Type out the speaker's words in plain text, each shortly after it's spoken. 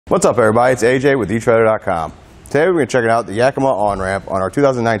What's up everybody, it's AJ with etrailer.com. Today we're going to check out the Yakima OnRamp on our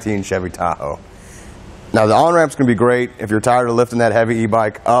 2019 Chevy Tahoe. Now the OnRamp's going to be great if you're tired of lifting that heavy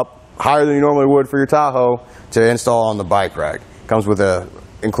e-bike up higher than you normally would for your Tahoe to install on the bike rack. It comes with a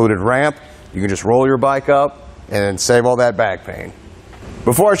included ramp. You can just roll your bike up and save all that back pain.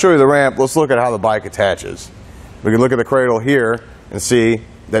 Before I show you the ramp, let's look at how the bike attaches. We can look at the cradle here and see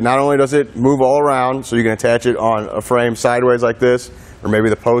that not only does it move all around, so you can attach it on a frame sideways like this, or maybe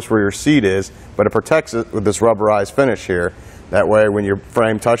the post where your seat is, but it protects it with this rubberized finish here. That way when your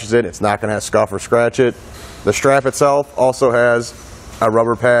frame touches it, it's not going to scuff or scratch it. The strap itself also has a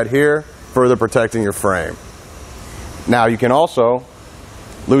rubber pad here, further protecting your frame. Now you can also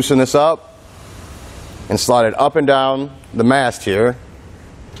loosen this up and slide it up and down the mast here,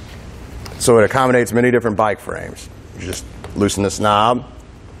 so it accommodates many different bike frames. You just loosen this knob,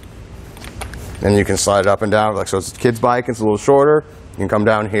 and you can slide it up and down. Like so, it's a kid's bike, it's a little shorter. You can come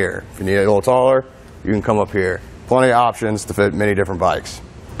down here. If you need it a little taller, you can come up here. Plenty of options to fit many different bikes.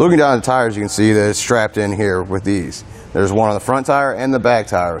 Looking down at the tires, you can see that it's strapped in here with these. There's one on the front tire and the back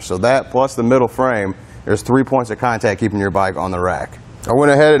tire. So that plus the middle frame, there's 3 points of contact keeping your bike on the rack. I went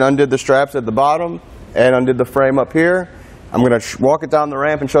ahead and undid the straps at the bottom and undid the frame up here. I'm going to walk it down the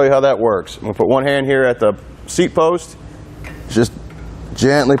ramp and show you how that works. I'm going to put one hand here at the seat post, just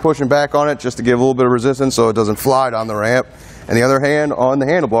gently pushing back on it just to give a little bit of resistance so it doesn't fly down the ramp. And the other hand on the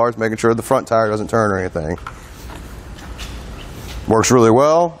handlebars, making sure the front tire doesn't turn or anything. Works really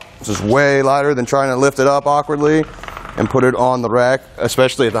well. This is way lighter than trying to lift it up awkwardly and put it on the rack,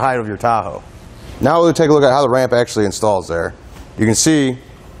 especially at the height of your Tahoe. Now we'll take a look at how the ramp actually installs there. You can see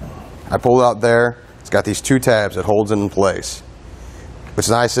I pulled it out there. It's got these two tabs that holds it in place. What's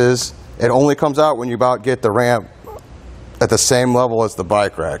nice is it only comes out when you about get the ramp at the same level as the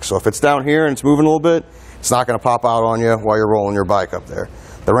bike rack. So if it's down here and it's moving a little bit, it's not going to pop out on you while you're rolling your bike up there.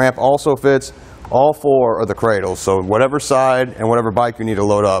 The ramp also fits all four of the cradles, so whatever side and whatever bike you need to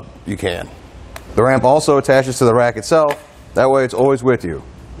load up, you can. The ramp also attaches to the rack itself. That way it's always with you.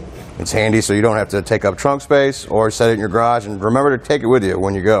 It's handy so you don't have to take up trunk space or set it in your garage, and remember to take it with you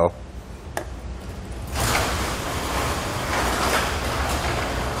when you go.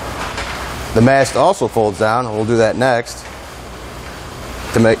 The mast also folds down, and we'll do that next,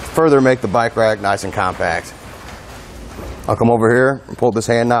 to further make the bike rack nice and compact. I'll come over here and pull this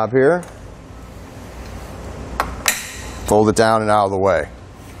hand knob here, fold it down and out of the way.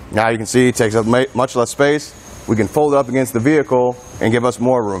 Now you can see it takes up much less space. We can fold it up against the vehicle and give us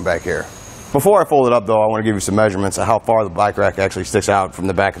more room back here. Before I fold it up though, I want to give you some measurements of how far the bike rack actually sticks out from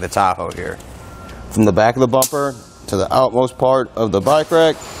the back of the Tahoe here. From the back of the bumper to the outmost part of the bike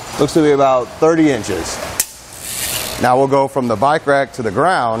rack, looks to be about 30 inches. Now we'll go from the bike rack to the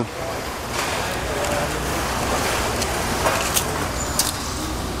ground.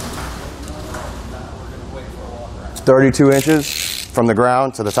 It's 32 inches from the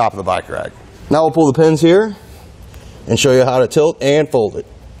ground to the top of the bike rack. Now we'll pull the pins here and show you how to tilt and fold it.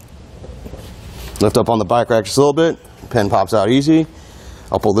 Lift up on the bike rack just a little bit. The pin pops out easy.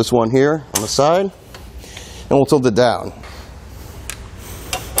 I'll pull this one here on the side and we'll tilt it down.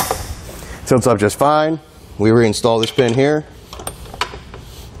 Tilts up just fine. We reinstall this pin here,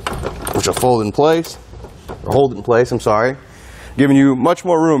 which will fold in place, or hold it in place, I'm sorry, giving you much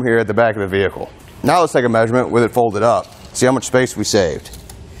more room here at the back of the vehicle. Now let's take a measurement with it folded up. See how much space we saved.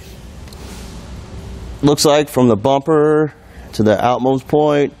 Looks like from the bumper to the outmost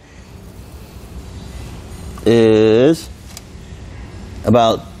point is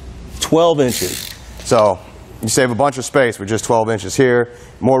about 12 inches. So you save a bunch of space with just 12 inches here.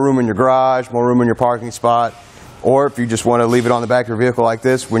 More room in your garage, more room in your parking spot. Or if you just want to leave it on the back of your vehicle like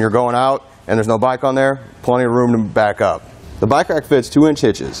this when you're going out and there's no bike on there, plenty of room to back up. The bike rack fits 2-inch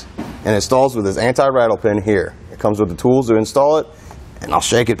hitches and installs with this anti-rattle pin here. It comes with the tools to install it, and I'll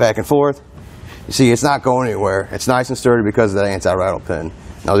shake it back and forth. You see, it's not going anywhere. It's nice and sturdy because of that anti-rattle pin.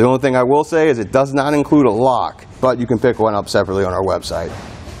 Now the only thing I will say is it does not include a lock, but you can pick one up separately on our website.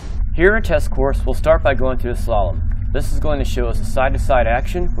 Here in our test course, we'll start by going through the slalom. This is going to show us a side-to-side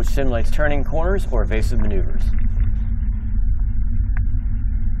action, which simulates turning corners or evasive maneuvers.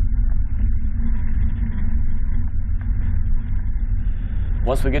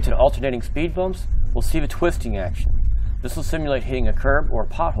 Once we get to the alternating speed bumps, we'll see the twisting action. This will simulate hitting a curb or a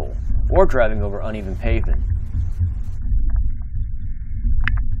pothole, or driving over uneven pavement.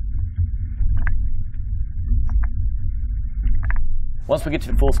 Once we get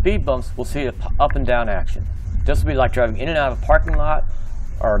to the full speed bumps, we'll see the up and down action. This will be like driving in and out of a parking lot,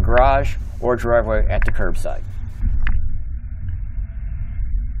 or a garage, or a driveway at the curbside.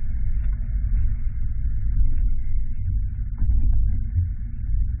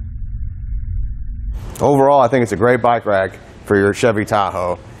 Overall, I think it's a great bike rack for your Chevy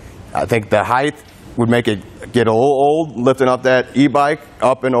Tahoe. I think the height would make it get a little old, lifting up that e-bike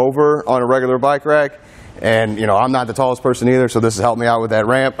up and over on a regular bike rack. And, you know, I'm not the tallest person either, so this has helped me out with that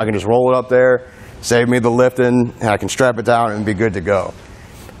ramp. I can just roll it up there, save me the lifting, and I can strap it down and be good to go.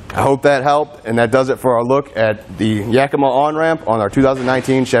 I hope that helped, and that does it for our look at the Yakima OnRamp on our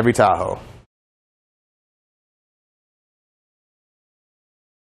 2019 Chevy Tahoe.